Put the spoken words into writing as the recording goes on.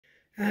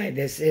Hi,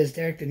 this is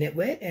Derek the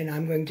Nitwit, and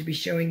I'm going to be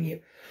showing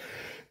you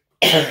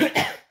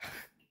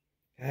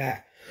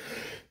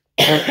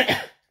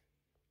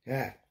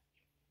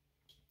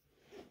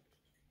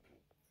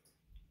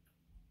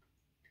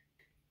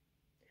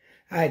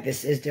Hi,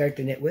 this is Derek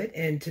the Nitwit,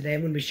 and today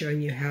I'm going to be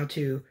showing you how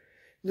to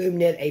loom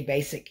knit a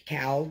basic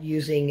cowl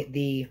using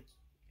the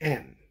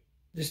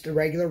just the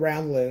regular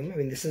round loom. I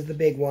mean, this is the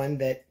big one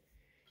that,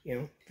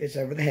 fits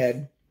over the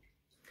head.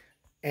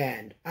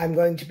 And I'm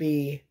going to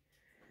be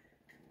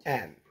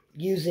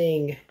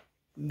using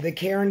the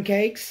Karen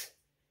cakes,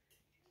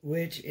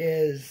 which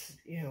is,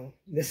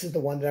 this is the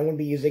one that I'm going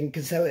to be using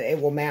because so it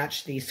will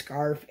match the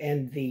scarf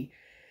and the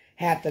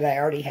hat that I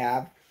already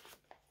have.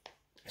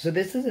 So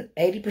this is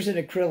 80%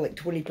 acrylic,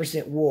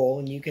 20% wool,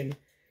 and you can, I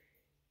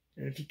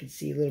don't know if you can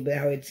see a little bit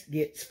how it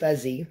gets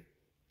fuzzy.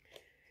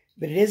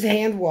 But it is a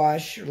hand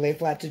wash, or lay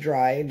flat to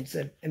dry, and it's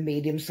a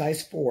medium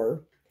size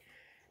 4.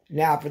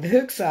 Now, for the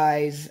hook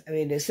size, I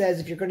mean, it says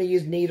if you're going to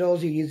use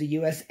needles, you use a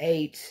US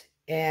 8,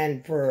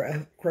 and for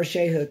a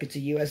crochet hook, it's a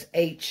US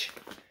H.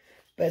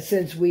 But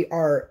since we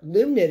are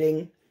loom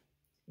knitting,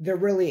 they're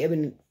really, I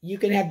mean, you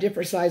can have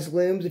different size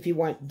looms if you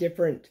want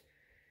different,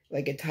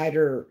 like a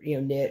tighter,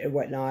 knit or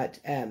whatnot.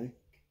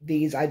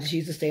 These, I just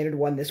use the standard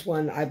one. This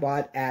one I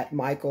bought at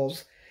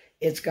Michael's.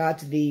 It's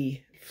got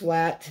the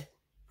flat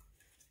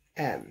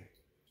head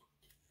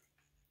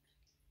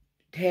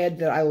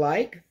that I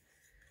like,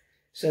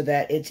 so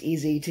that it's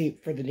easy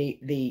for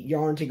the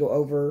yarn to go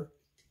over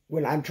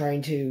when I'm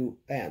trying to,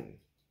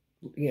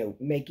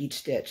 make each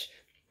stitch.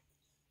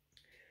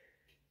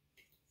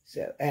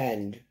 So,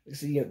 and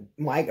so,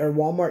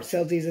 Walmart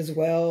sells these as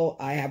well.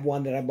 I have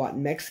one that I bought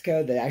in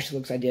Mexico that actually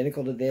looks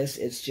identical to this.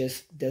 It's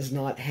just does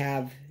not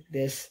have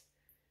this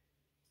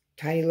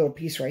tiny little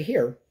piece right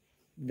here.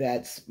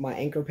 That's my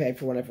anchor peg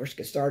for when I first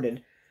get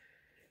started.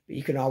 But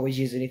you can always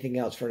use anything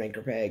else for an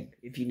anchor peg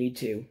if you need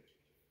to.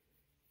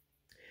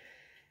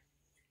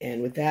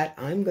 And with that,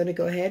 I'm going to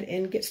go ahead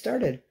and get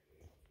started.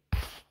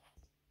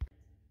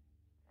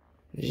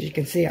 As you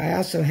can see, I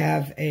also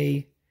have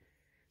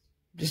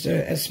just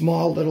a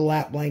small little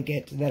lap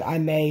blanket that I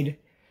made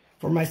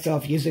for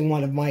myself using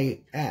one of my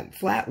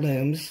flat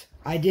looms.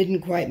 I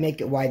didn't quite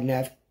make it wide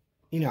enough.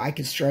 I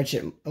could stretch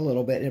it a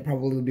little bit and it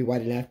probably would be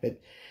wide enough,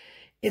 but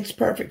it's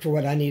perfect for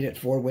what I need it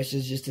for, which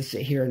is just to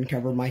sit here and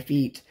cover my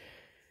feet.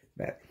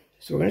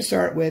 So we're going to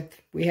start with,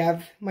 we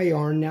have my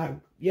yarn.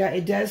 Now, yeah,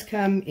 it does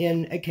come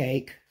in a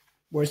cake,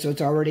 so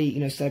it's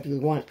already, set up as we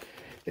want.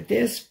 But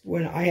this,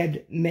 when I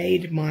had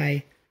made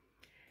my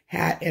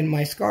hat and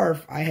my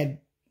scarf, I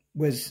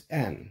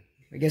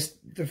guess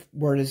the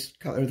word is,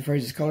 or the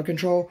phrase is color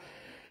control.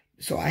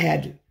 So I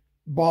had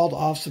balled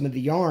off some of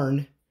the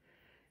yarn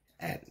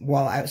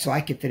so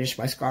I could finish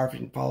my scarf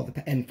and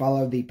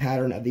follow the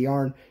pattern of the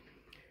yarn.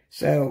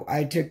 So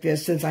I took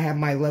this, since I have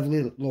my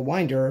lovely little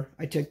winder,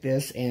 I took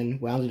this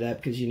and wound it up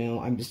because,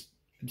 I'm just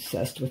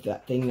obsessed with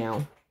that thing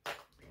now.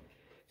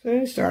 So I'm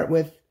going to start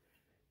with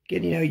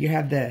getting, you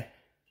have the,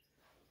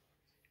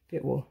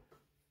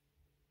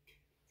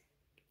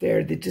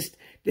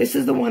 this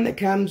is the one that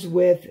comes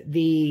with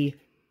the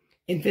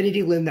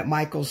Infinity Loom that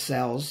Michael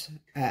sells.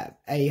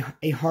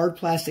 A hard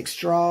plastic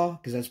straw,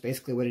 because that's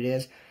basically what it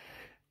is.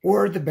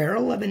 Or the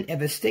barrel of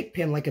a stick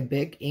pen, like a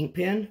big ink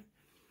pen,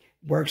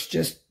 works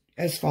just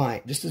as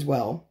fine, just as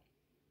well.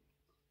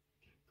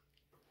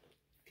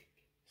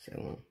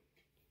 So,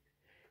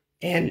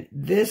 and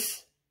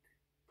this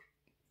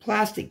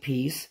plastic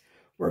piece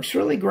works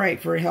really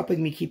great for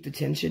helping me keep the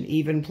tension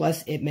even.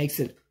 Plus, it makes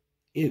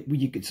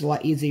it's a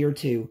lot easier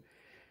to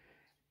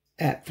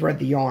thread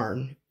the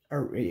yarn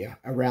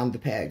around the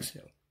pegs.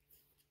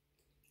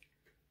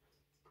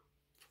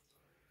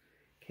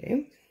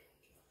 Okay.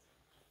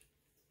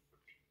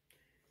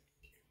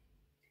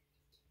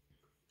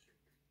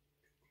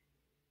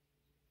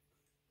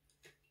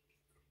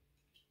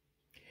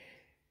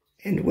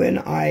 And when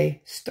I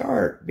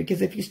start,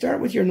 because if you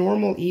start with your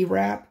normal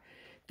E-wrap,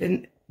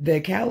 then the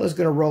cowl is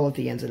going to roll at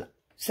the ends. And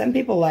some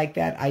people like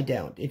that. I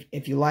don't.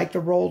 If you like the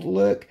rolled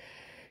look,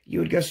 you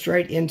would go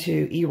straight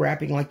into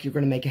E-wrapping like you're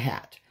going to make a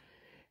hat.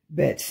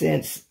 But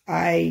since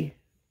I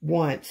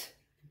want,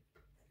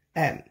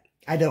 I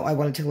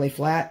want it to lay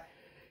flat.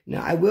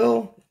 Now I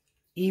will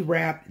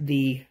E-wrap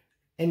the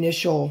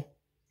initial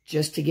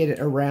just to get it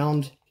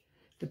around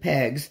the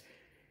pegs.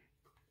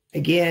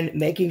 Again,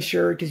 making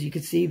sure, because you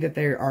can see that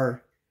they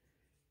are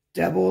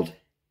doubled,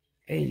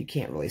 and you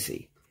can't really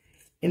see.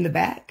 In the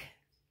back,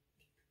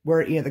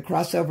 where the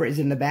crossover is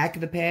in the back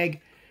of the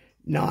peg,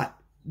 not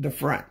the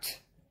front.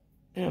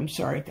 And I'm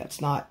sorry if that's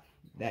not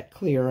that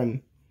clear.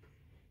 I'm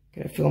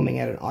kind of filming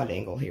at an odd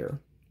angle here.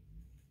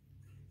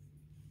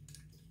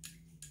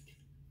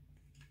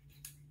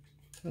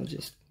 I'll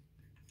just...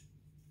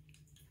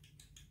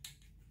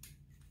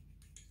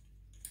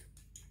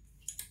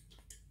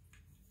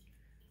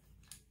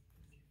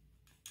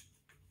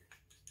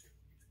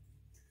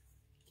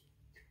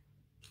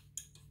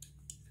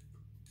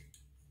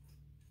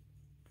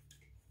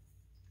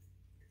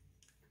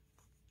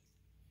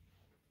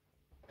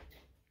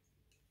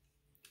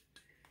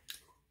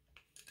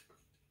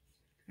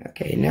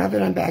 Okay, now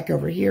that I'm back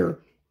over here,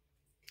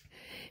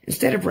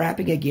 instead of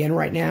wrapping again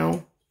right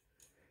now,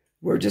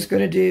 we're just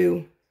going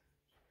to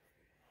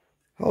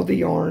hold the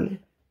yarn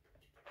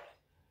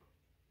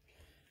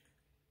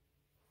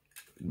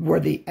where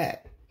the,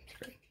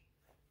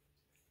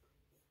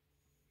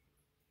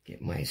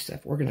 get my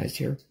stuff organized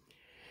here.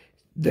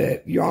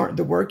 The yarn,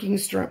 the working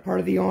strap part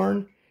of the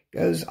yarn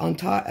goes on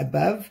top,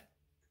 above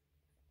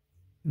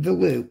the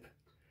loop.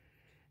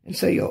 And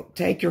so you'll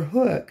take your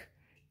hook,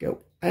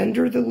 go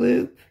under the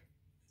loop,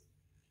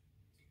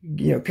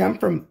 you know, come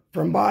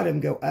from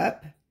bottom, go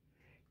up,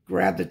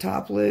 grab the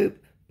top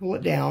loop, pull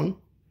it down,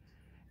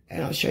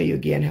 and I'll show you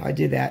again how I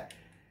do that.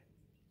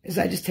 Is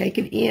I just take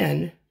it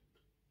in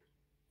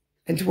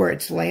and to where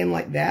it's laying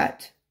like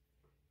that,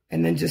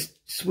 and then just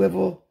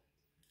swivel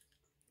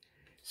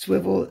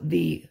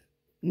the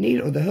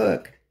needle, the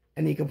hook,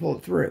 and then you can pull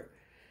it through.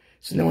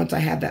 So now once I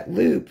have that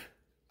loop,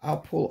 I'll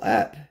pull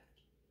up,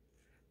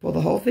 pull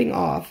the whole thing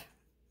off,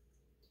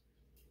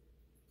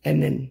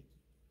 and then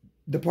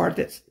the part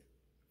that's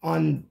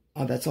on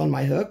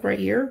my hook right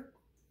here,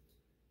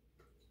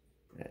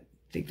 I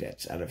think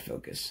that's out of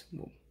focus.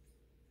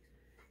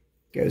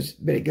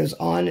 But it goes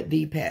on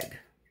the peg.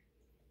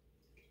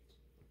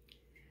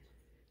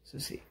 So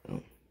see,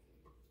 go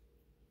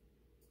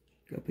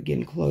up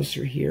again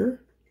closer here.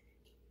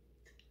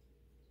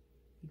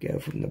 Go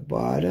from the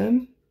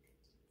bottom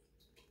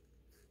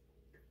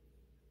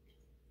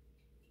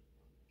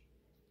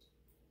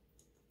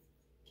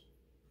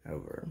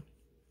over.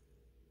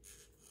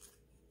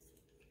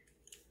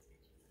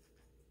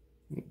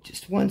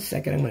 Just 1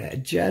 second, I'm going to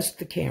adjust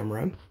the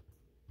camera. My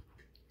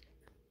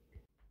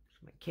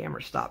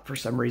camera stopped for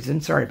some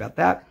reason. Sorry about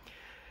that.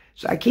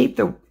 So I keep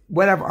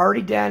what I've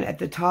already done at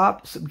the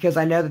top, because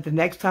I know that the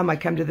next time I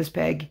come to this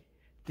peg,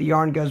 the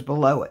yarn goes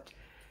below it.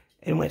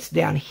 And when it's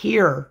down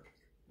here,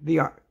 the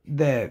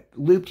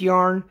looped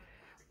yarn,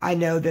 I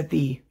know that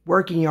the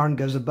working yarn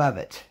goes above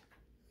it.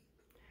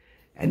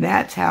 And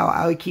that's how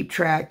I would keep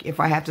track if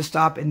I have to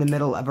stop in the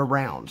middle of a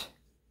round.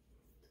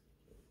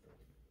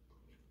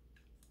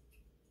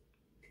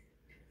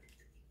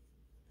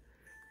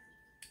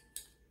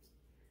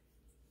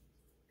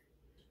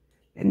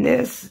 And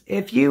this,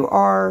 if you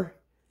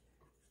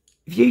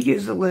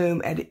use the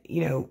loom at,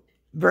 you know,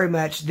 very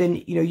much, then,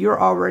 you know, you're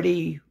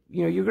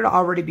going to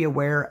already be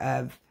aware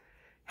of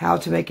how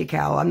to make a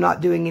cowl. I'm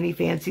not doing any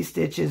fancy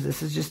stitches.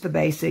 This is just the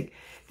basic.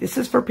 This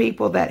is for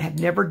people that have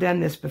never done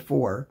this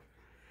before,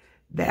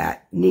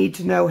 that need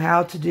to know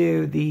how to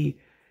do the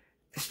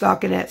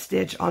stockinette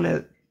stitch on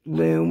a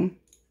loom,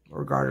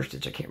 or garter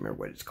stitch. I can't remember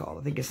what it's called.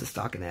 I think it's a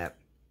stockinette.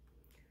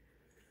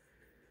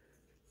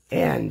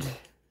 And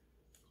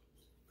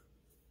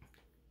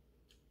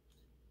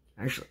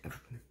actually,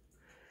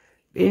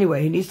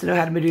 anyway, he needs to know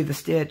how to do the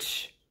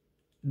stitch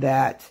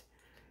that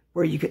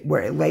where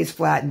it lays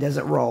flat and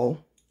doesn't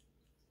roll.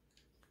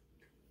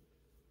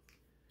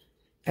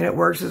 And it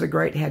works as a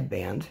great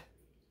headband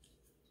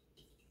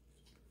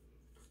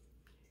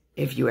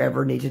if you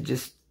ever need to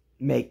just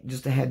make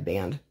just a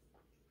headband.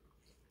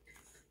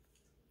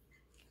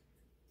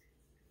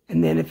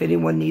 And then if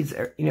anyone needs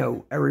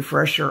a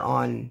refresher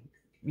on,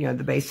 you know,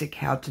 the basic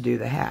how to do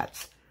the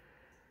hats.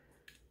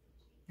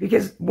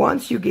 Because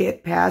once you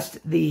get past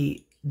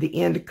the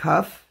end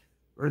cuff,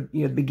 or,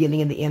 you know, the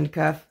beginning and the end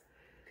cuff,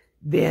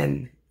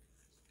 then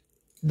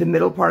the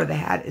middle part of the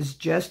hat is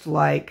just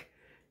like,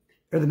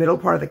 or the middle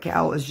part of the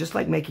cowl is just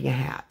like making a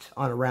hat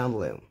on a round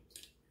loom.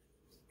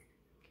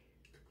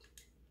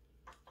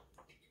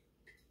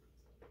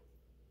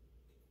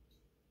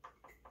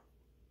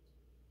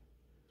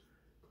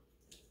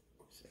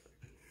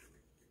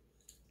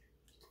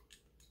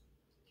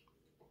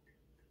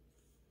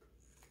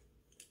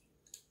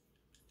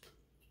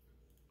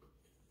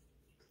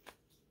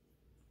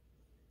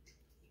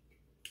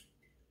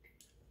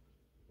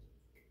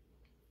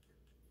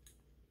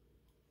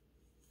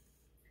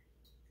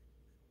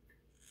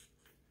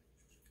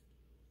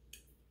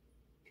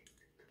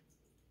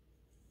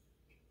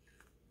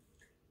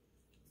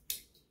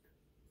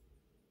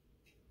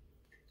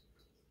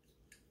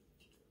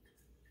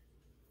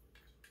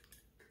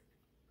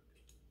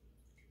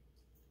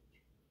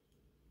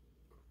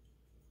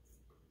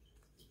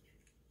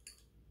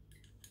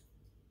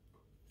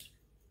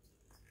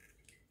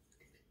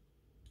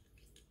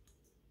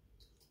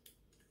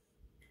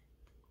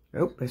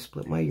 Oh, I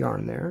split my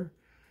yarn there.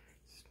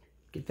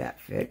 Get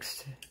that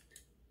fixed.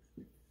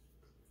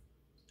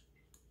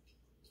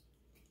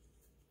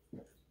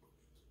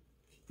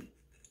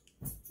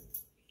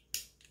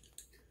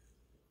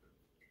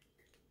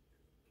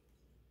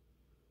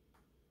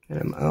 And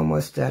I'm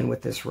almost done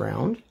with this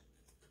round.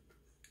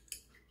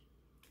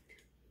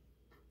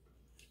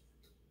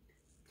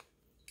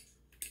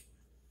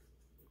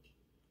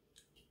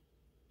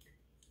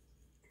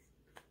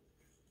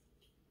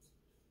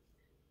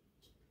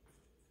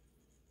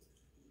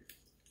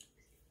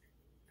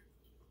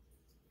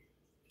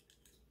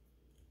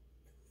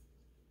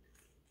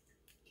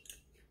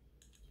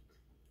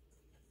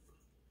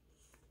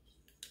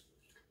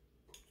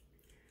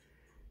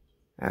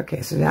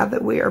 Okay, so now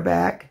that we are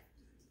back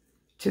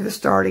to the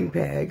starting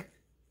peg,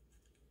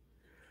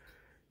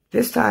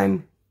 this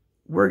time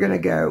we're going to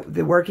go,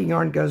 the working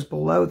yarn goes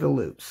below the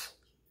loops.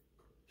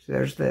 So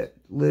there's the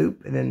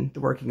loop and then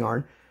the working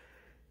yarn.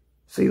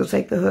 So you'll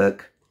take the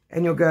hook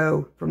and you'll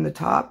go from the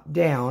top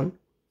down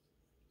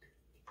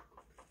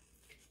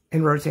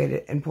and rotate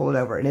it and pull it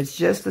over. And it's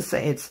just the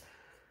same, it's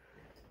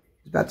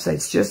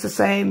just the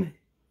same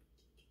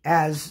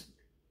as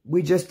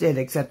we just did,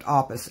 except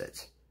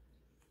opposite,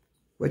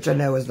 which I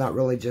know is not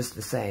really just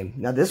the same.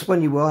 Now this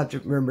one you will have to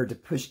remember to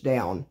push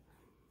down,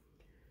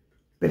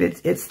 but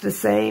it's the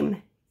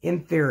same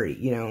in theory,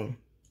 you know.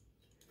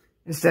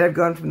 Instead of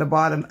going from the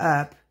bottom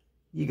up,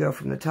 you go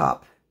from the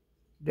top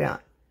down.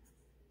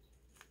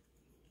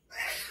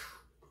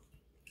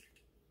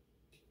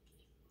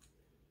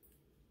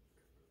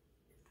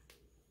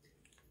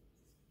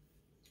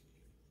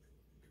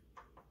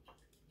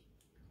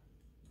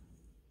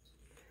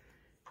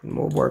 And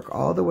we'll work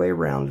all the way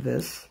around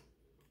this.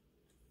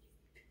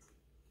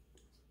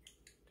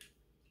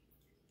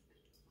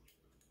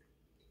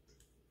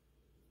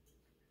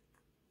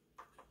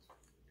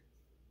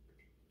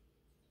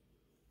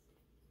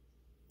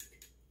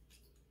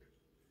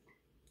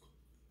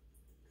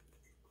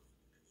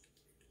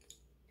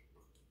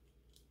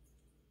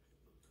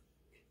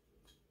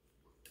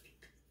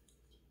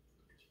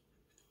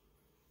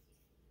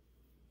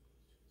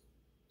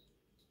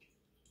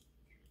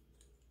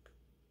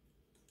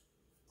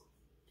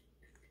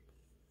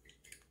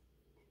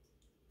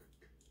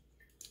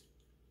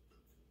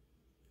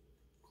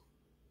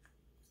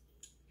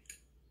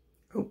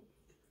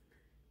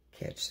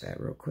 Catch that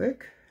real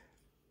quick.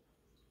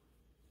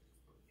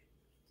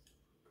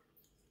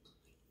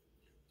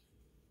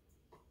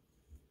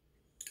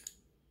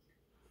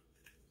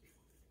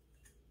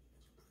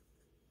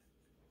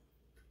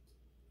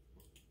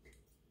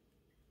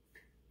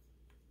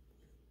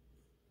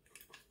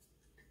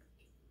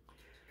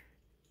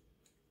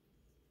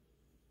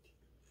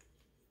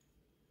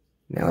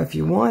 Now, if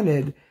you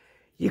wanted,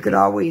 you could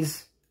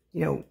always,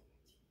 you know,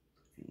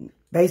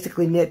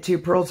 basically knit 2,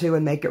 purl 2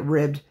 and make it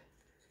ribbed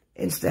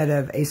instead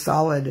of a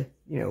solid,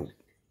 you know,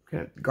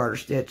 kind of garter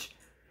stitch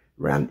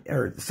around,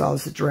 or the solid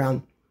stitch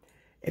around,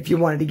 if you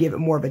wanted to give it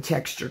more of a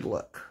textured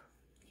look.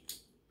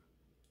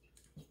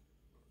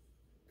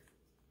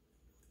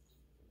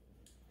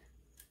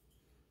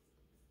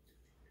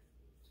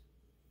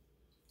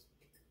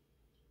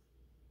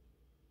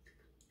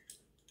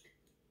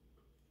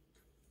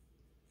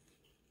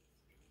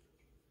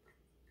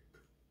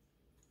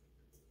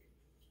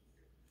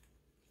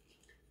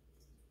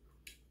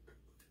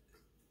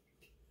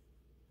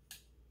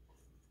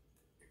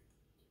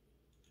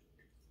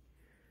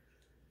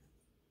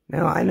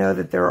 Now, I know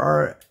that there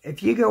are,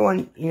 if you go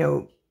on,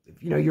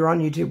 you're on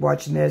YouTube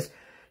watching this,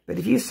 but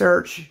if you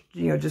search,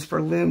 just for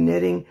loom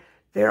knitting,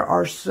 there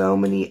are so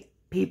many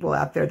people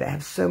out there that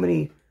have so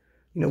many,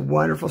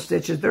 wonderful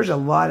stitches. There's a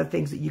lot of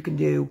things that you can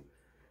do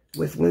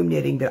with loom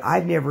knitting that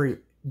I've never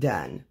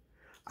done.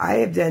 I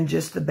have done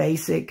just the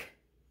basic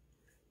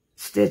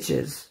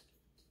stitches,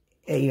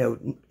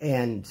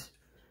 and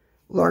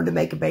learned to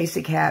make a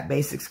basic hat,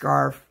 basic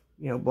scarf,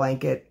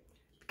 blanket,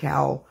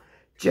 cowl,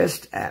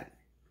 just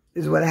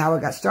is how I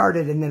got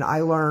started. And then I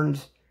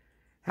learned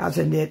how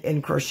to knit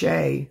and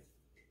crochet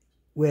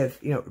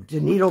with, to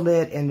needle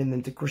knit and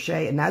then to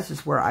crochet. And that's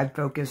just where I've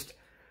focused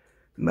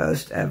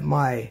most of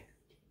my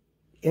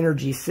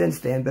energy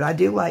since then. But I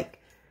do like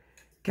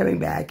coming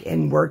back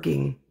and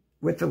working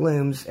with the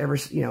looms ever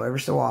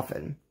so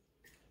often.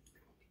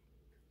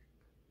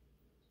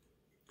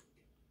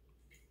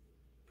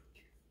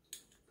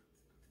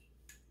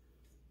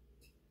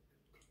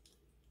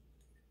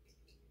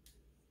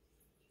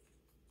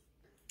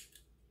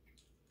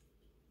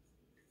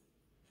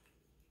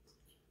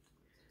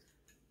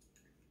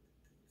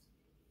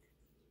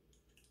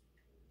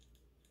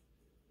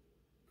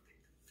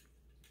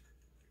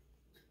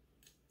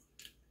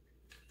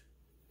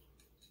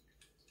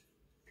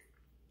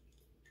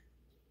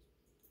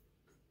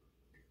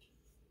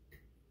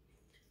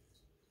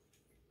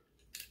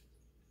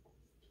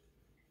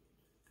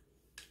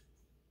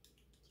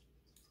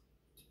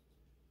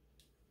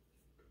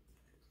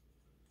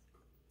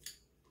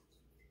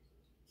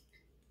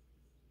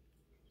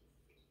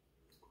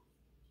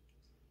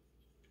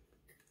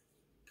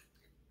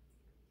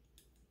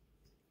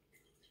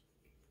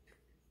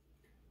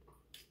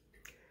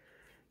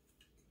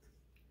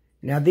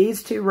 Now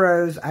these 2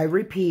 rows I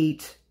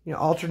repeat,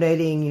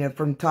 alternating,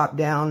 from top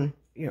down,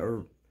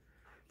 or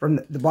from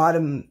the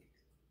bottom,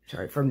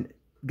 from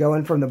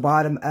going from the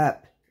bottom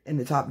up and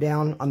the top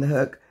down on the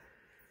hook,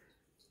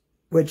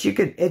 which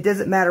it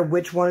doesn't matter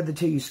which one of the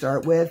 2 you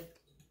start with.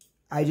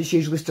 I just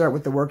usually start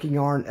with the working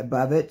yarn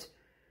above it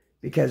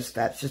because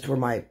that's just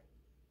where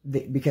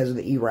because of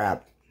the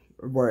E-wrap,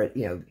 where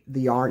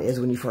the yarn is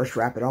when you first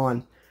wrap it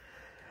on.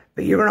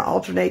 But you're going to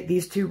alternate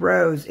these 2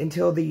 rows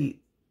until the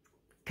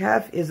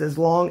cuff is as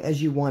long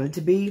as you want it to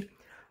be.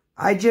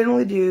 I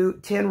generally do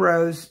 10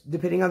 rows,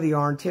 depending on the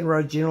yarn. 10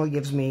 rows generally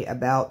gives me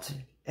about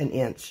an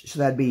inch. So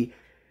that'd be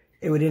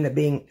it would end up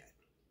being,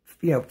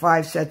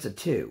 5 sets of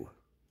 2.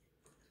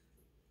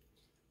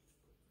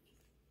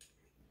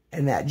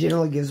 And that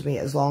generally gives me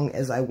as long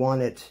as I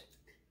want it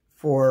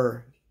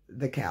for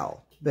the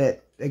cowl.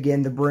 But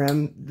again, the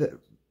brim, the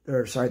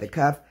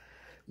cuff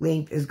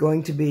length is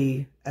going to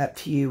be up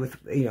to you with,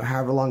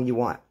 however long you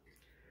want.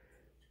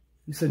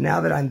 So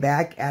now that I'm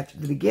back at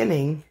the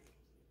beginning,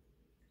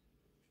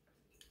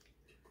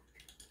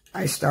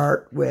 I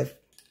start with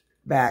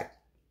back,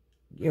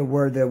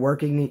 where the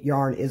working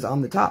yarn is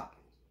on the top.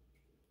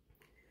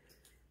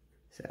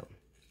 So,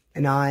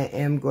 and I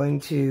am going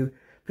to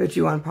put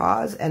you on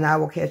pause, and I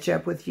will catch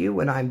up with you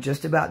when I'm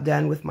just about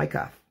done with my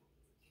cuff.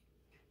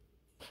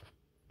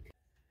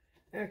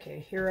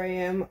 Okay, here I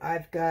am.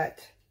 I've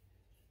got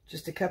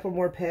just a couple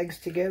more pegs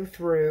to go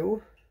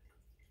through.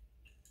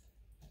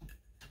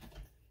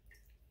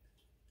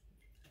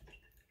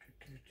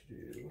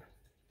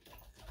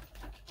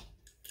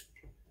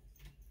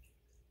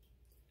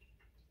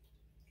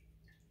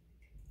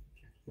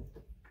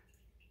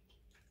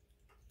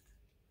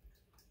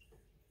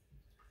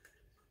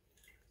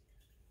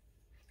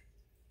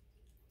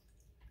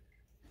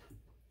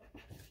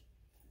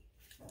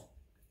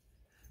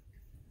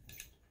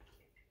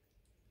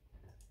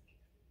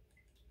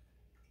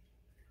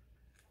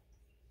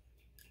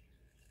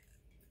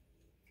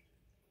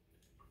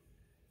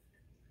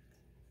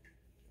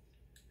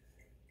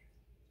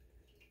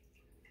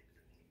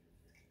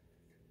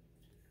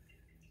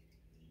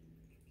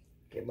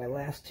 Get my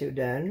last 2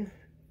 done.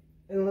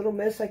 And Little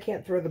Miss, I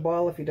can't throw the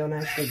ball if you don't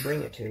actually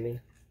bring it to me.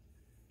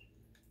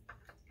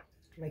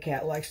 My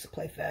cat likes to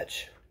play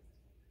fetch.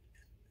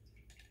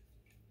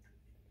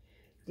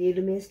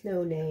 Little Miss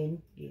No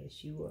Name.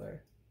 Yes, you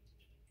are.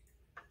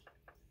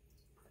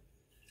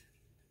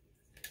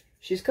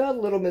 She's called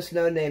Little Miss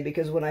No Name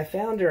because when I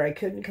found her, I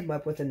couldn't come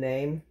up with a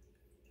name.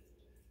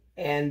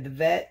 And the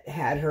vet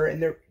had her,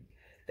 and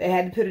they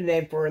had to put a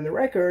name for her in the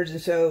records, and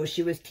so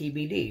she was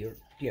TBD, or,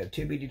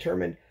 to be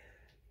determined.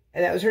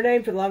 And that was her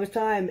name for the longest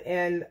time,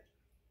 and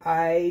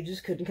I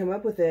just couldn't come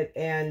up with it,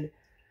 and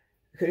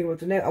I couldn't come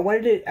up with the name.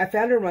 I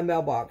found her in my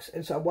mailbox,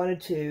 and so I wanted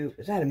to,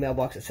 I had a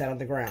mailbox that sat on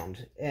the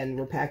ground, and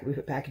we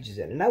put packages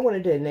in, and I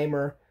wanted to name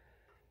her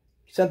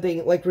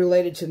something like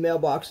related to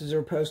mailboxes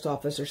or post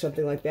office or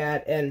something like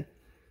that, and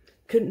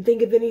couldn't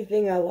think of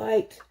anything I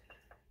liked.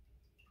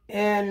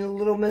 And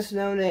Little Miss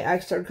No Name, I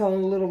started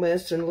calling her Little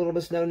Miss, and Little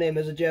Miss No Name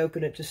as a joke,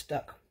 and it just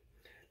stuck.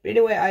 But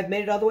anyway, I've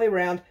made it all the way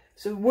around,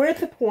 so we're at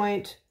the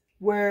point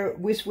where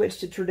we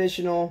switched to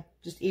traditional,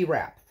 just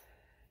E-wrap.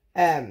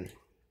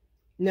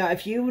 Now,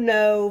 if you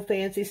know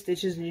fancy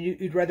stitches and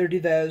you'd rather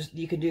do those,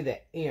 you can do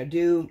that. At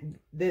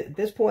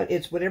this point,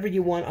 it's whatever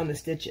you want on the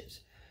stitches.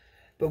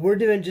 But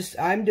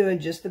I'm doing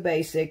just the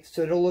basics,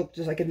 so it'll look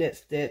just like a knit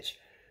stitch,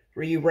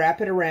 where you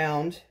wrap it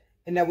around.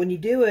 And now when you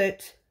do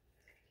it,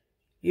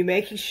 you're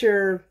making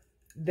sure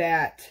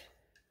that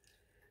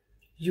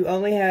you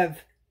only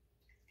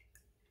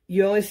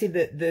see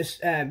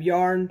this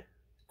yarn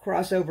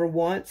crossover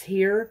once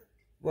here.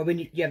 Well, when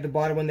you have the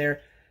bottom one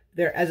there,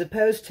 as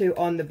opposed to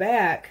on the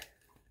back,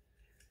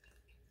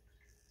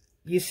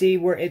 you see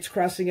where it's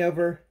crossing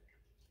over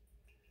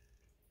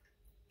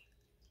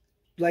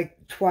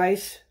like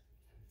twice,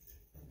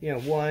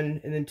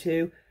 1 and then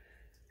 2,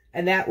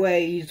 and that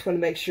way you just want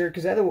to make sure,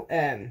 because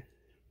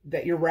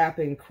that you're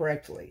wrapping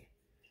correctly.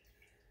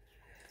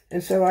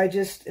 And so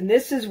and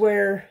this is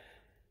where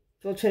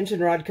the tension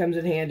rod comes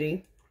in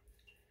handy.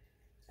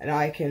 And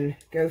I can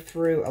go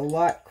through a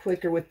lot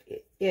quicker with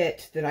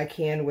it than I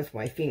can with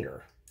my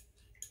finger.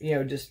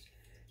 Just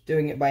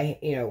doing it by,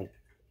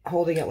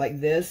 holding it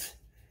like this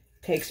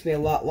takes me a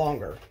lot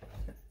longer.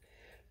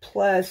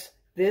 Plus,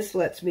 this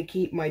lets me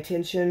keep my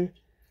tension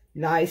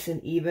nice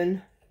and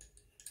even.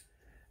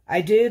 I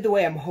do the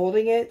way I'm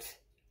holding it,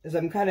 is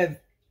I'm kind of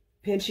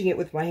pinching it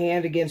with my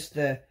hand against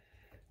the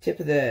tip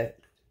of the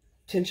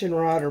tension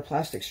rod or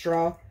plastic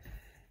straw.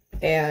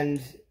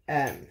 And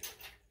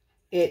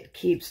it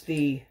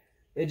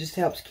just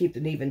helps keep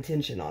an even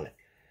tension on it.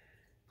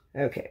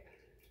 Okay.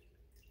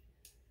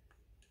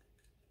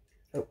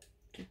 Oh,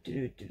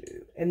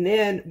 and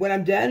then when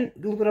I'm done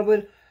looping up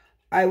it,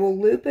 I will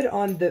loop it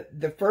on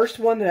the first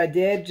one that I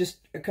did, just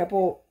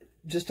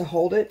to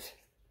hold it.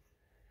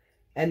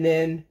 And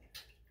then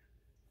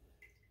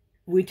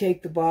we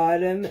take the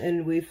bottom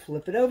and we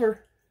flip it over.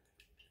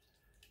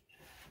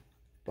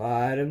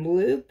 Bottom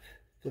loop,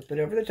 flip it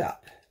over the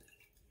top.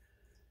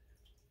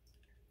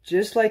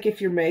 Just like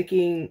if you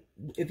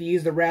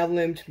use the round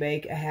loom to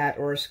make a hat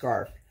or a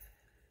scarf.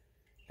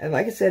 And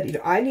like I said,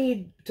 I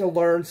need to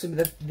learn some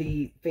of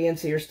the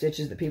fancier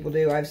stitches that people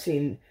do. I've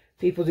seen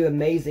people do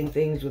amazing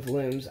things with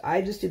looms.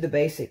 I just do the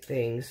basic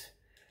things.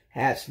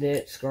 Hats,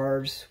 knit,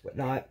 scarves,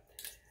 whatnot.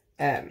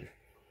 So,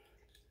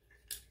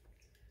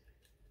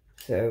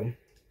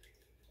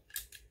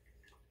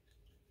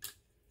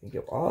 you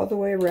go all the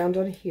way around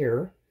on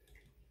here.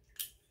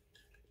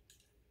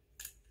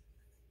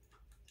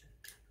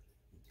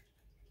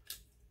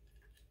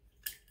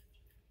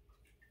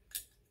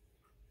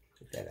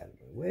 Get that out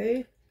of my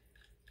way.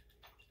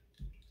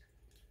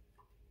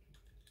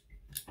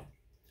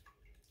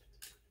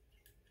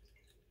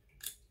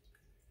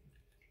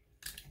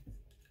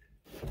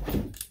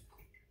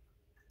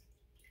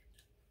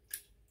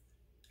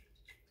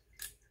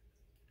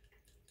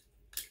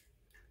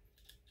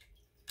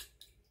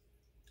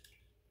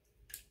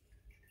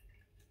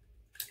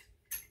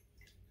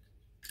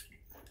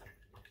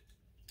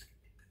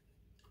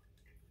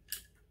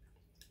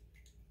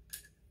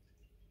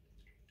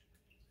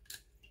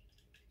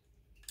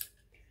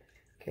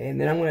 Okay,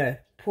 and then I'm going to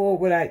pull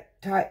what I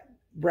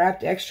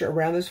wrapped extra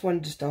around this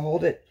one just to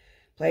hold it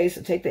in place.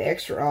 And take the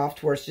extra off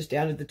to where it's just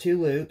down to the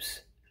 2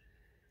 loops.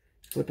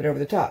 Flip it over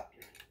the top.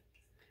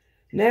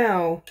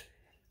 Now,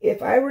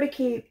 if I were to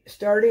keep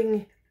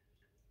starting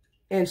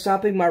and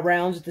stopping my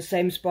rounds at the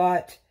same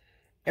spot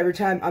every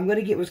time, I'm going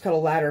to get what's called a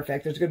ladder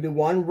effect. There's going to be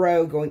one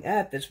row going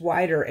up that's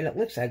wider, and it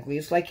looks ugly.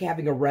 It's like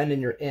having a run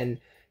in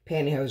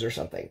pantyhose or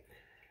something.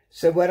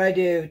 So what I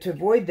do to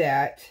avoid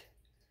that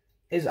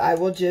is I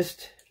will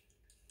just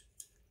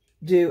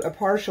do a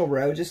partial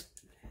row, just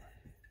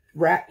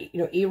wrap,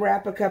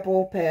 E-wrap a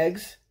couple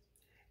pegs,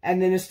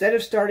 and then instead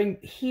of starting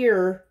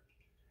here,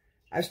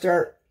 I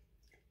start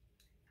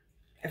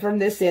from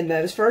this end.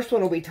 Now, this first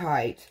one will be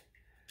tight,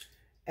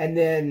 and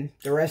then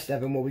the rest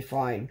of them will be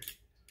fine.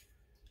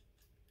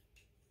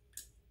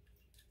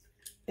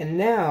 And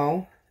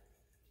now,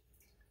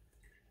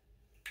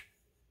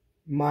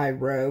 my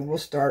row will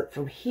start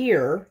from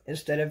here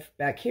instead of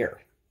back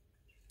here.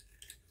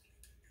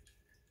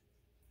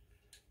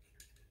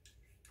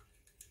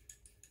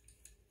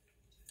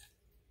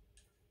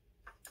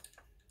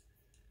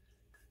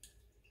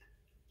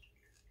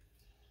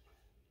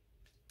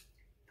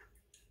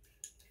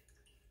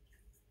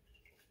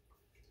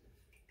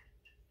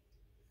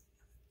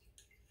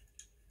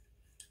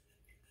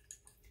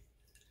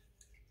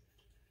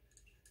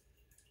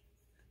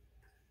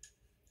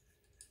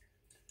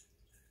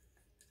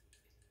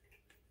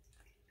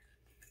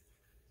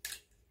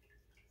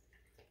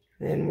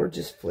 Then we're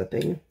just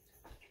flipping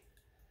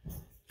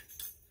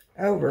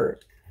over,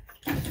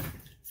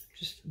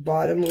 just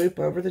bottom loop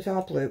over the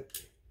top loop,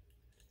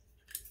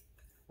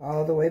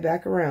 all the way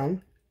back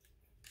around.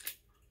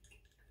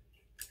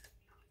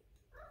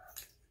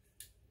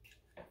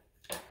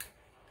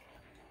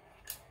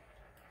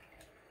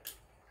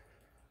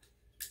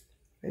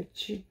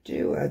 What you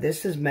do? Oh,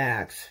 this is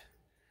Max.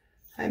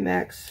 Hi,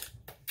 Max.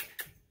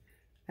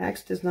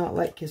 Max does not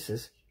like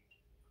kisses.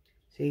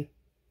 See?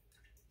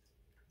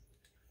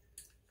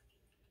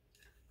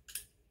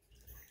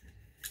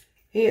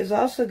 He is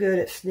also good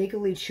at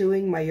sneakily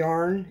chewing my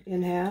yarn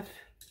in half.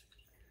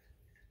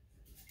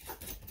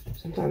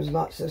 Sometimes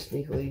not so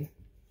sneakily.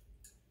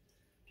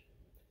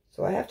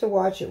 So I have to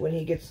watch it when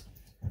he gets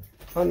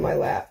on my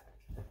lap.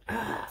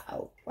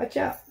 Ow, watch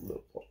out.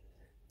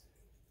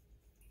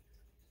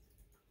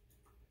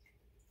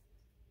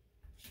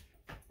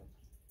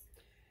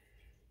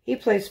 He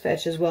plays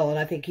fetch as well, and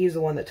I think he's the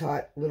one that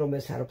taught Little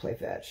Miss how to play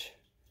fetch.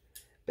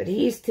 But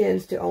he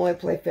tends to only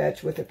play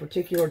fetch with a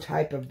particular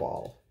type of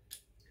ball.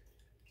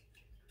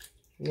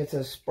 It's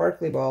those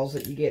sparkly balls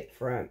that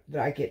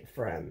I get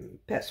from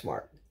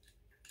PetSmart.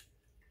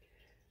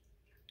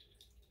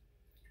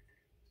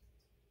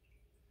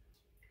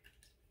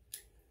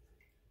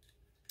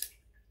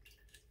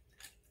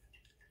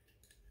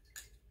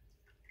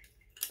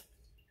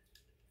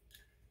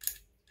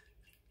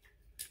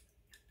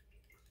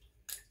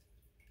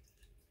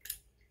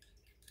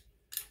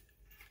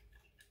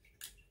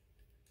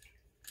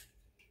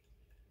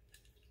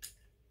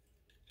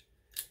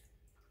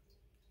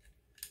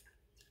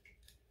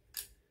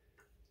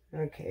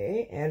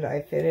 Okay, and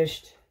I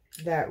finished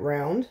that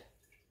round.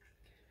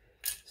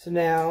 So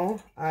now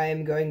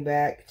I'm going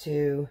back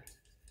to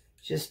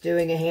just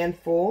doing a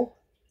handful.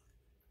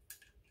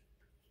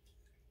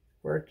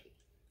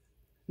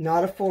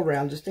 Not a full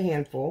round, just a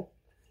handful.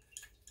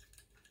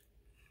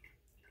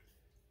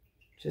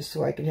 Just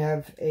so I can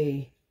have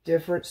a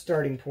different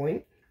starting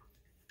point.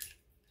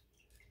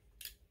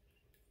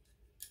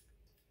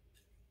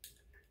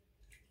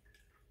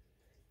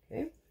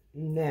 Okay.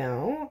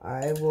 Now,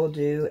 I will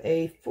do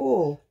a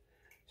full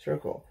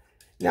circle.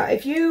 Now,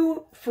 if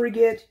you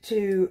forget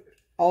to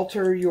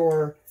alter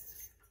your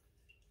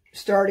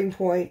starting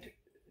point,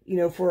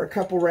 for a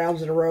couple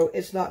rounds in a row,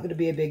 it's not going to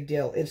be a big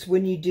deal. It's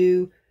when you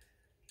do,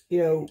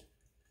 4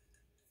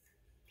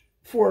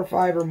 or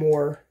 5 or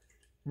more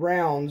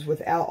rounds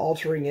without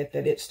altering it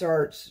that it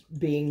starts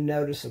being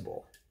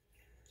noticeable.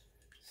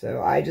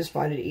 So, I just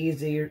find it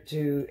easier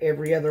to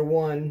every other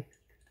one,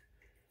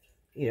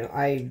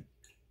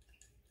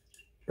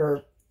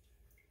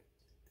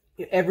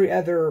 every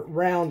other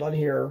round on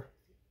here,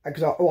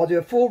 because I'll do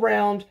a full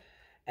round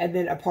and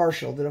then a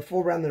partial, then a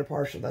full round, then a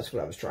partial. That's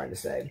what I was trying to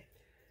say.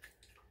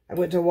 I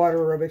went to water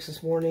aerobics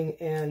this morning,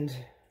 and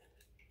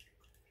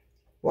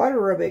water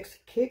aerobics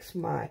kicks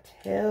my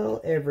tail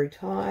every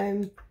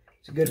time.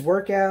 It's a good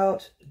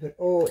workout, but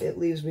oh, it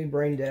leaves me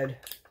brain dead.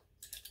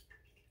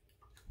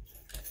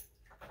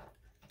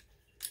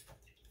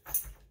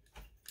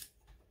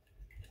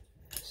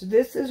 So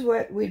this is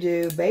what we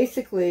do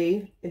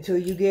basically until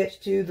you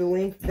get to the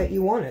length that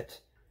you want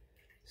it.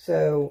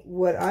 So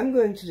what I'm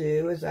going to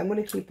do is I'm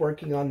going to keep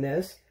working on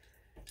this,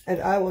 and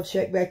I will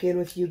check back in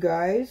with you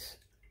guys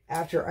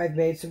after I've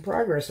made some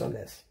progress on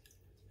this.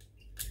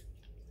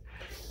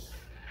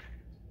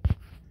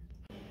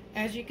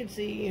 As you can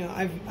see,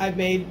 I've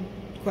made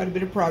quite a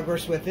bit of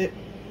progress with it.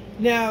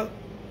 Now,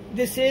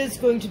 this is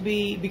going to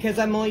be, because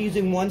I'm only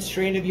using 1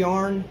 strand of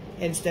yarn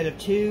instead of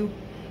 2,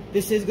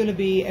 this is going to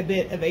be a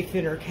bit of a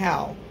thinner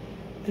cowl.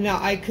 Now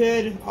I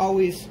could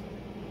always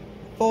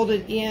fold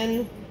it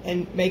in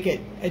and make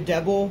it a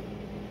double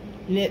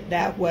knit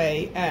that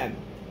way,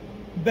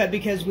 but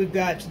because we've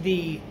got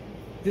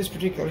this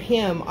particular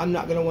hem, I'm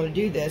not going to want to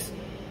do this.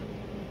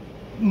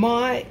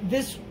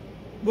 This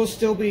will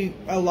still be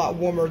a lot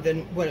warmer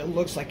than what it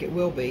looks like it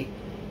will be,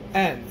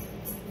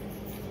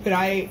 but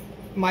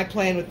my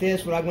plan with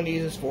this, what I'm going to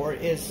use this for,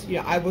 is, you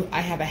know,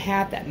 I have a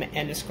hat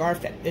and a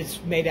scarf that is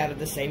made out of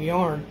the same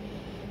yarn,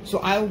 so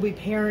I will be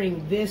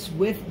pairing this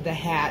with the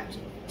hat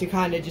to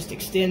kind of just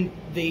extend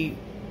the,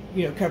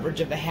 you know,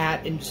 coverage of the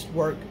hat and just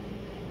work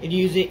and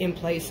use it in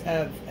place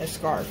of a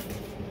scarf.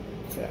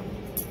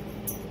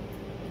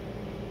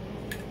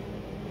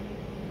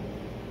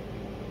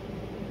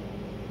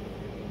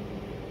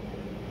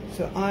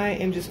 So I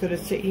am just going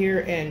to sit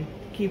here and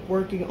keep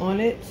working on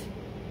it,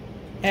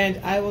 and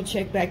I will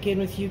check back in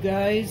with you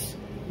guys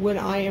when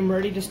I am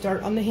ready to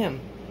start on the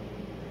hem.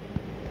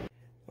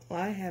 Well,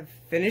 I have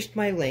finished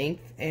my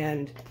length,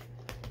 and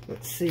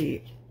let's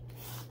see,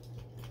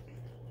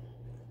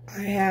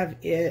 I have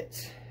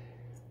it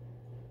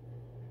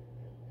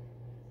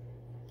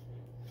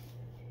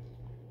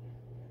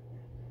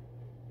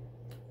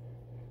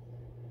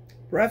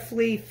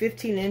roughly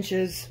 15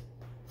 inches,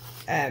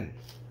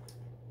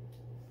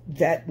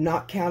 that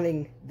not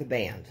counting the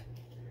band.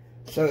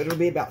 So it'll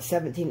be about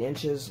 17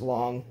 inches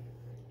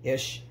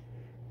long-ish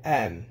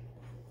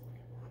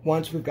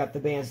once we've got the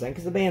bands done,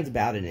 because the band's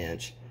about an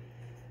inch.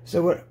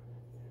 So what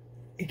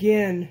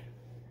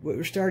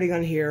we're starting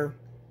on here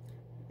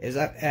is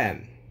to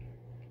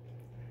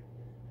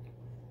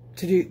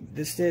do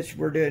the stitch,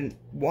 we're doing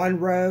one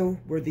row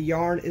where the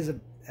yarn is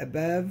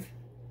above.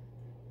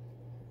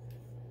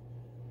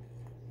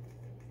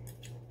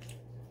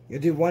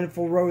 You'll do one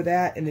full row of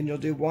that, and then you'll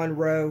do one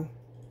row.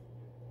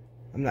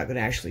 I'm not going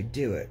to actually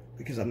do it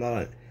because I'm not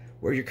on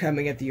where you're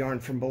coming at the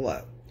yarn from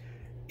below.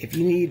 If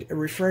you need a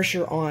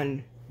refresher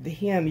on the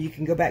hem, you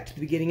can go back to the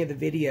beginning of the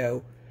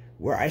video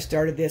where I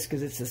started this,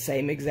 because it's the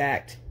same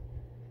exact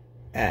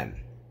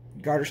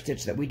garter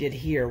stitch that we did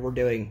here. We're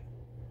doing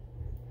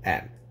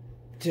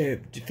to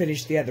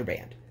finish the other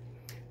band.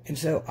 And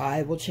so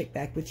I will check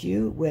back with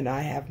you when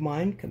I have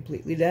mine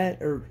completely done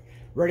or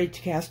ready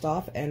to cast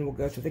off, and we'll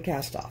go through the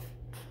cast off.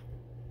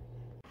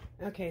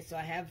 Okay, so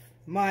I have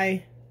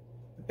my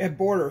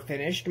border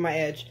finished, my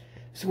edge.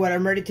 So what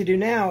I'm ready to do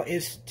now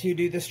is to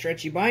do the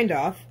stretchy bind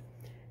off.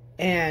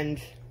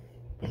 And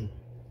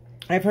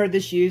I've heard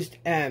this used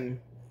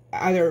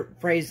either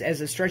phrased as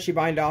a stretchy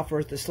bind off or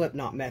as the slip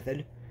knot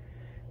method.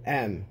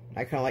 I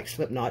kind of like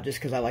slip knot just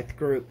because I like the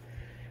group.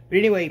 But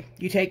anyway,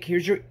 you take,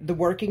 here's the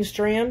working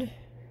strand.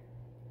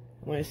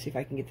 I want to see if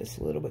I can get this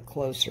a little bit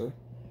closer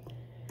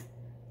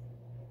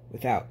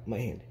without my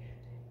hand.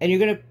 And you're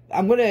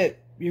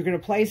gonna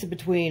place it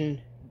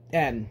between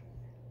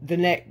the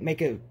neck,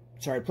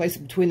 place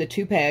it between the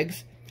two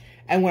pegs.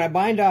 And when I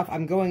bind off,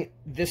 I'm going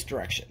this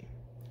direction.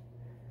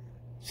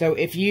 So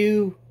if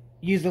you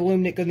use the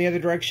loom knit in the other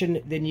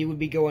direction, then you would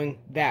be going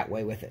that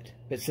way with it.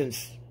 But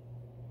since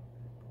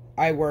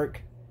I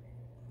work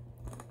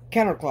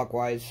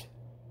counterclockwise,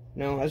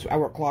 no, I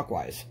work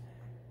clockwise,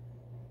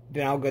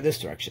 then I'll go this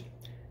direction.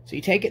 So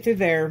you take it through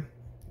there,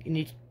 and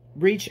you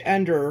reach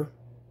under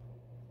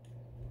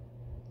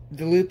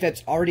the loop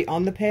that's already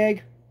on the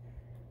peg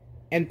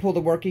and pull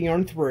the working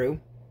yarn through.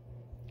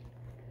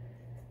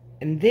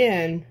 And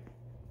then,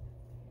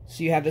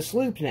 so you have this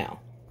loop now.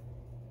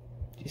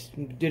 Just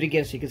do it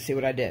again so you can see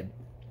what I did.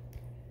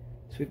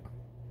 So we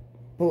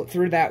pull it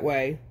through that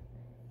way.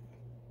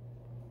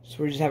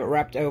 So we just have it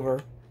wrapped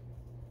over.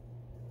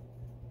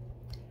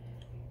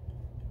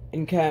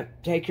 And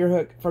take your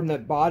hook from the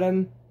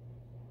bottom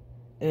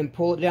and then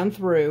pull it down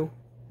through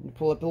and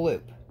pull up the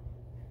loop.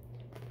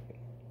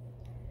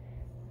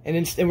 And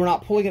we're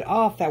not pulling it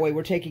off that way.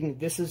 We're taking,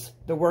 this is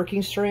the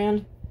working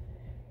strand.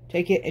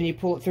 Take it and you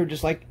pull it through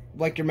just like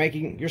you're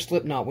making your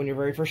slip knot when you're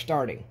very first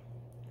starting.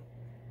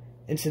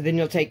 And so then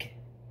you'll take,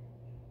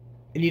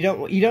 and you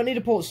don't need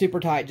to pull it super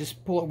tight.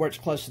 Just pull it where it's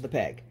close to the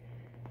peg.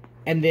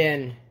 And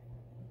then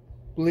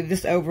leave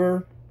this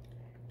over.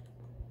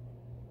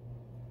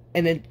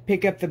 And then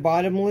pick up the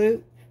bottom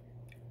loop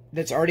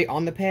that's already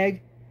on the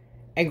peg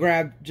and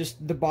grab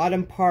just the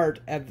bottom part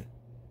of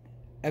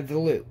the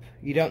loop.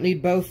 You don't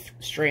need both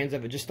strands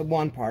of it, just the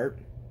one part.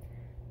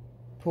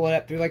 Pull it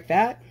up through like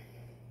that.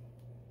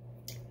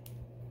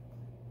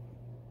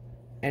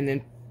 And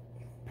then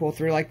pull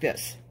through like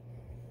this.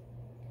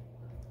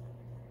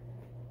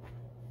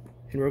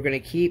 And we're going to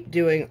keep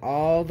doing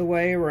all the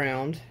way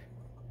around.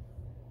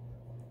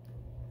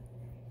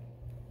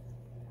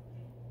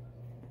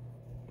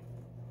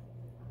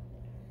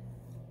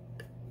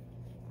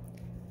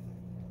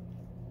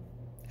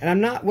 And I'm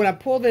not, when I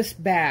pull this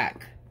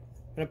back,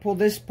 when I pull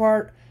this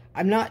part,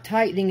 I'm not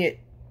tightening it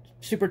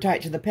super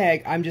tight to the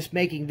peg. I'm just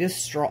making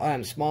this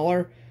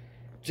smaller,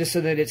 just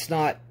so that it's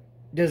not,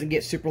 doesn't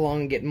get super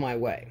long and get in my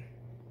way.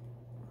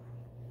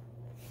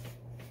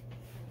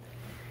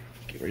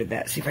 Get rid of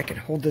that. See if I can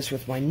hold this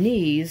with my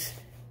knees.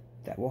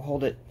 That will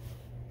hold it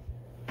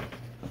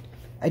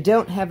I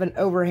don't have an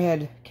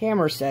overhead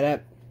camera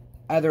setup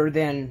other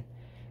than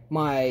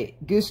my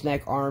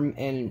gooseneck arm,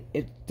 and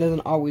it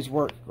doesn't always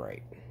work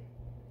great.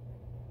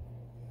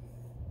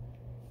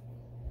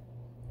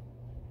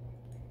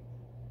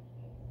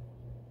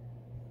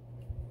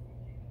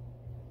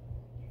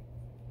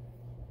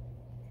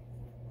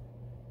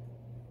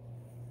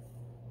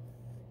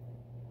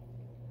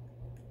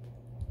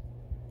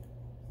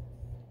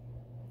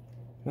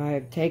 I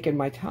have taken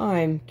my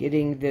time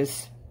getting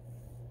this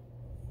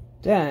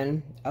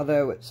done,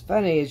 although it's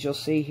funny, as you'll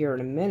see here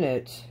in a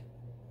minute,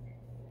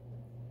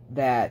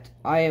 that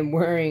I am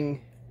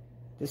wearing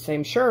the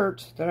same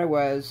shirt that I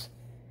was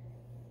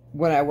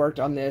when I worked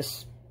on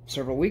this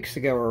several weeks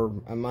ago,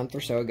 or a month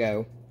or so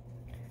ago.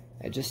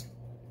 It just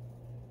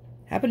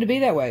happened to be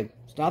that way.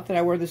 It's not that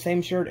I wear the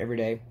same shirt every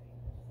day.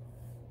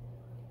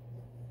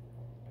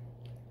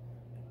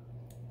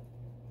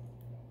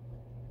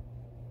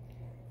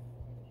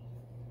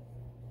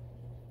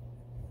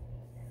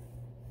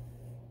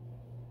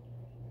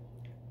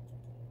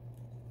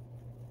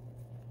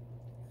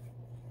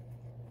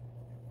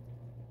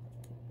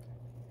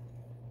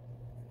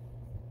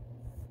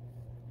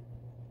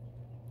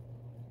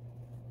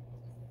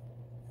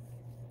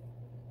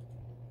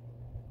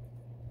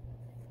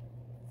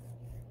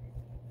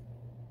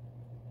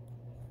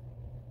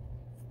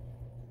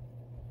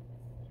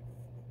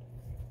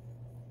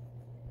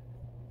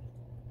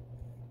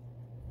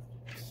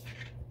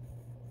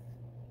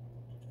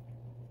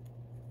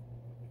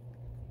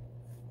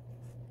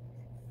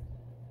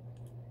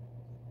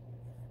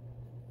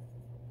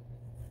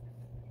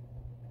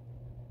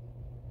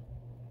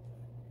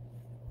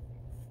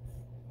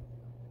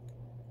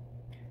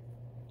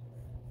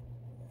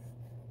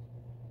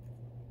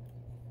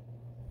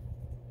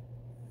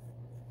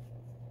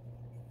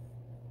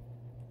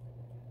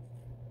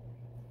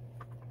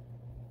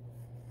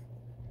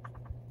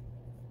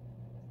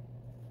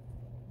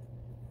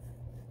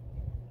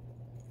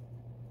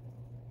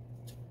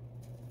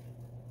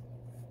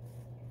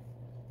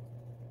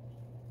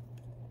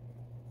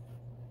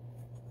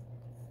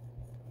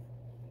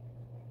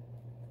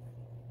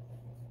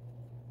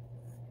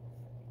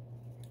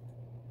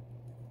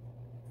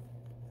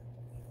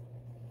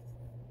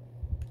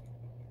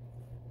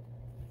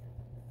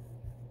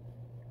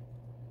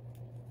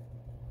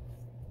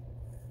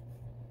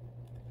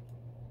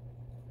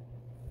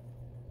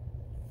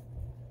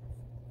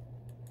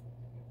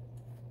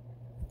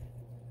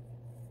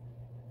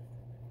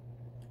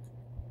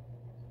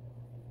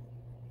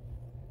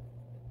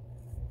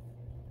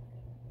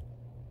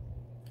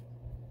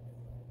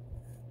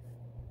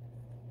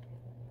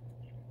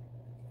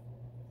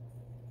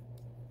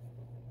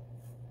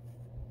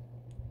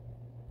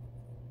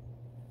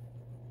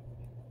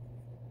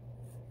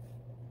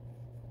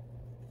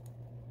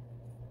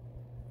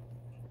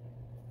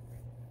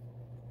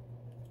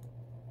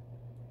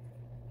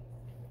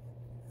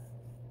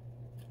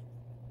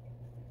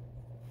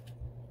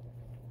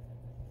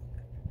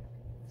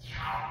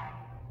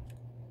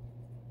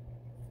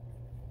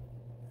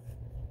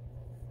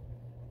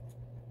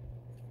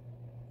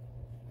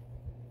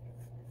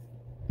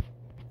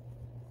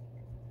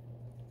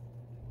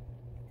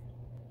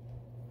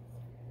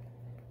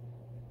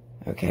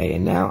 Okay,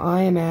 and now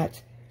I am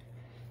at,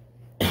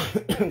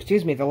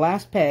 excuse me, the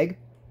last peg.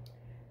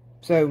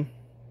 So,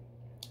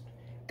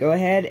 go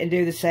ahead and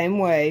do the same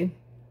way.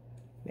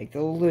 Make the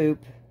little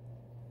loop.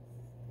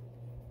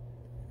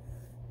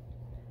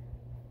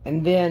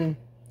 And then,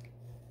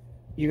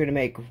 you're going to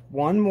make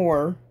one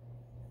more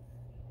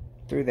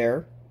through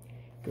there.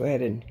 Go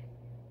ahead and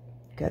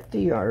cut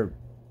the yarn.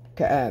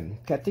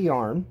 Cut the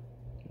yarn.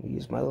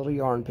 Use my little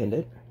yarn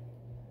pendant.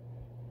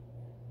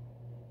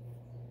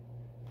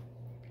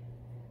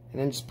 And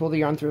then just pull the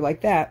yarn through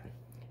like that.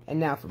 And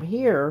now from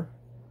here,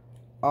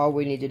 all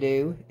we need to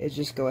do is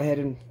just go ahead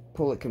and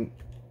pull it,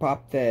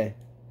 pop the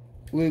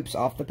loops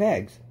off the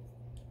pegs.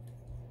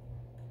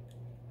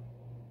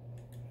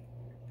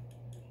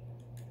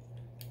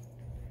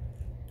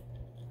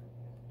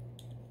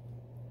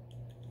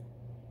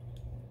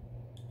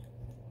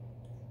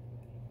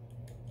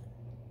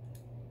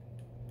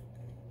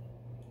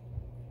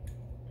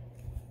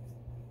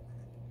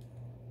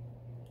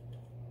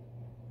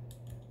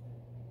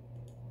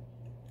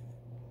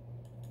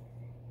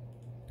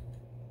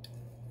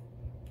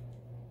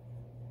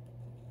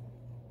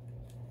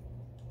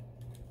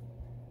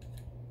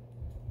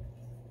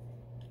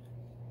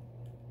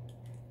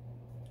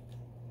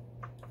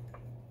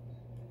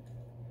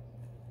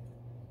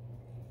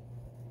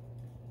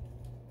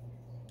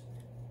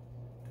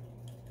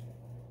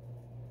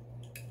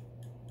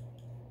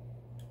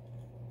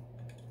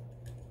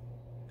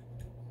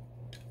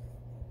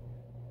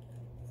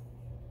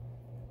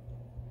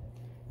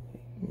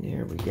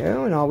 There we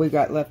go, and all we've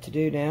got left to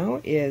do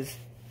now is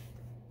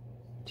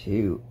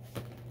to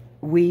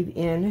weave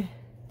in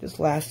this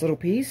last little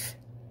piece.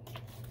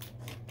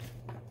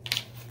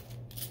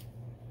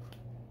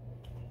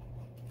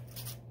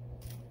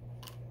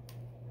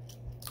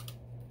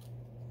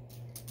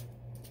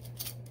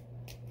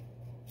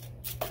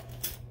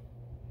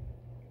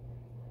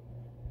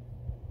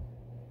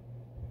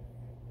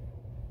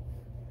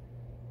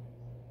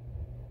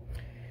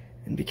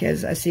 And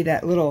because I see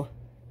that little,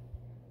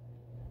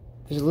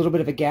 there's a little bit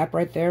of a gap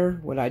right there,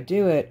 when I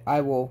do it,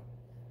 I will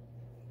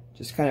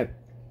just kind of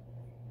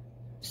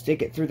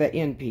stick it through that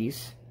end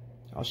piece.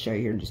 I'll show you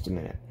here in just a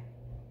minute.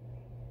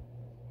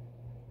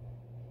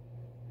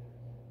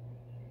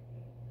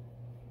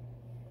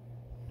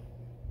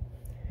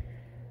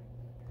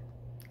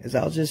 Is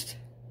I'll just,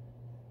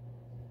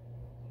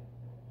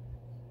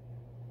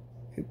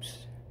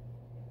 oops,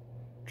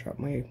 drop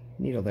my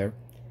needle there.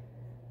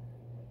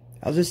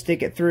 I'll just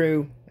stick it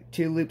through like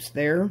 2 loops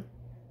there.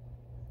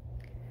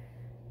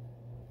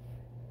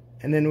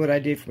 And then what I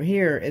do from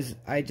here is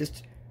I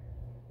just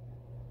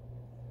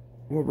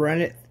will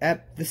run it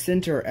at the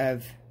center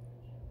of,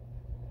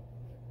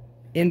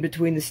 in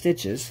between the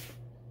stitches,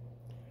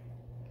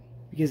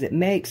 because it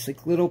makes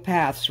like little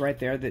paths right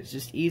there that's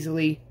just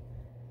easily,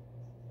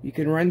 you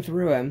can run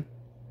through them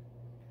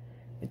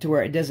to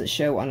where it doesn't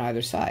show on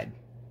either side.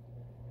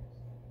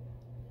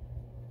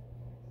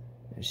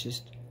 It's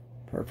just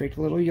perfect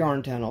little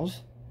yarn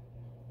tunnels.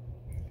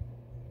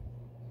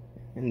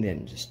 And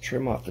then just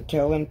trim off the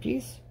tail end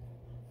piece.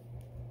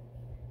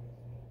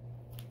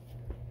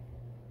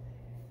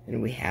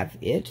 And we have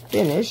it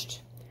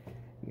finished.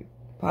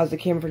 Pause the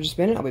camera for just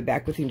a minute. I'll be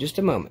back with you in just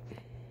a moment.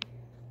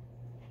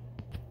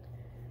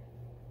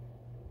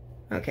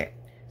 Okay,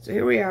 so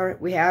here we are.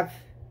 We have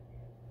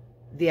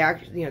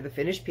the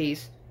finished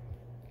piece.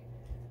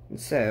 And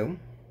so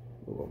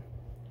we'll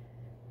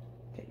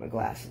take my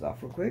glasses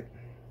off real quick.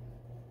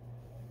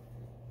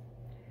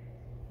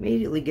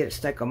 Immediately get it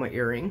stuck on my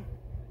earring.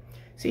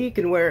 So you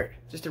can wear it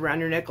just around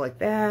your neck like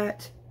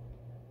that.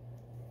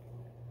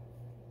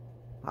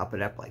 Pop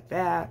it up like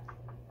that.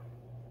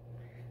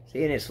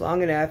 See, and it's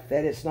long enough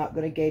that it's not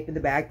going to gape in the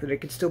back, that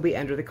it can still be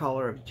under the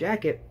collar of the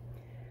jacket.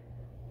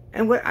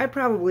 And what I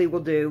probably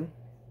will do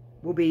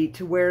will be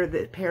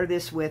to pair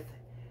this with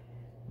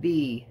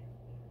the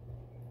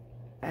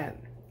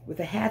with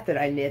a hat that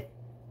I knit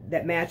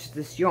that matches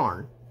this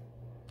yarn.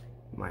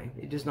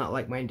 It does not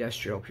like my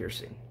industrial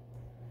piercing.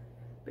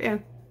 But yeah,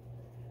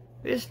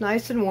 it's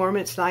nice and warm.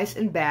 It's nice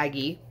and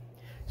baggy,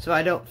 so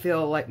I don't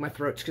feel like my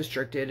throat's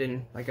constricted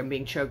and like I'm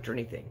being choked or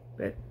anything.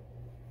 But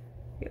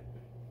yeah,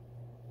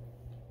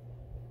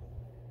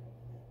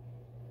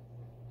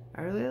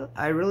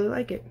 I really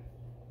like it.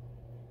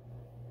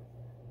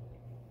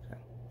 So,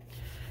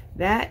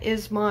 that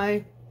is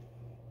my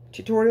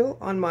tutorial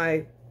on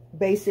my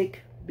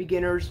basic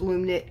beginner's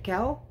loom knit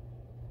cowl.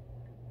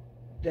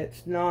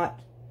 That's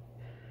not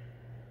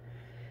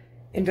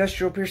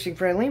industrial piercing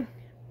friendly.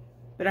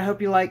 But I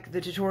hope you like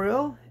the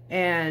tutorial,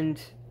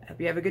 and I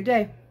hope you have a good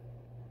day.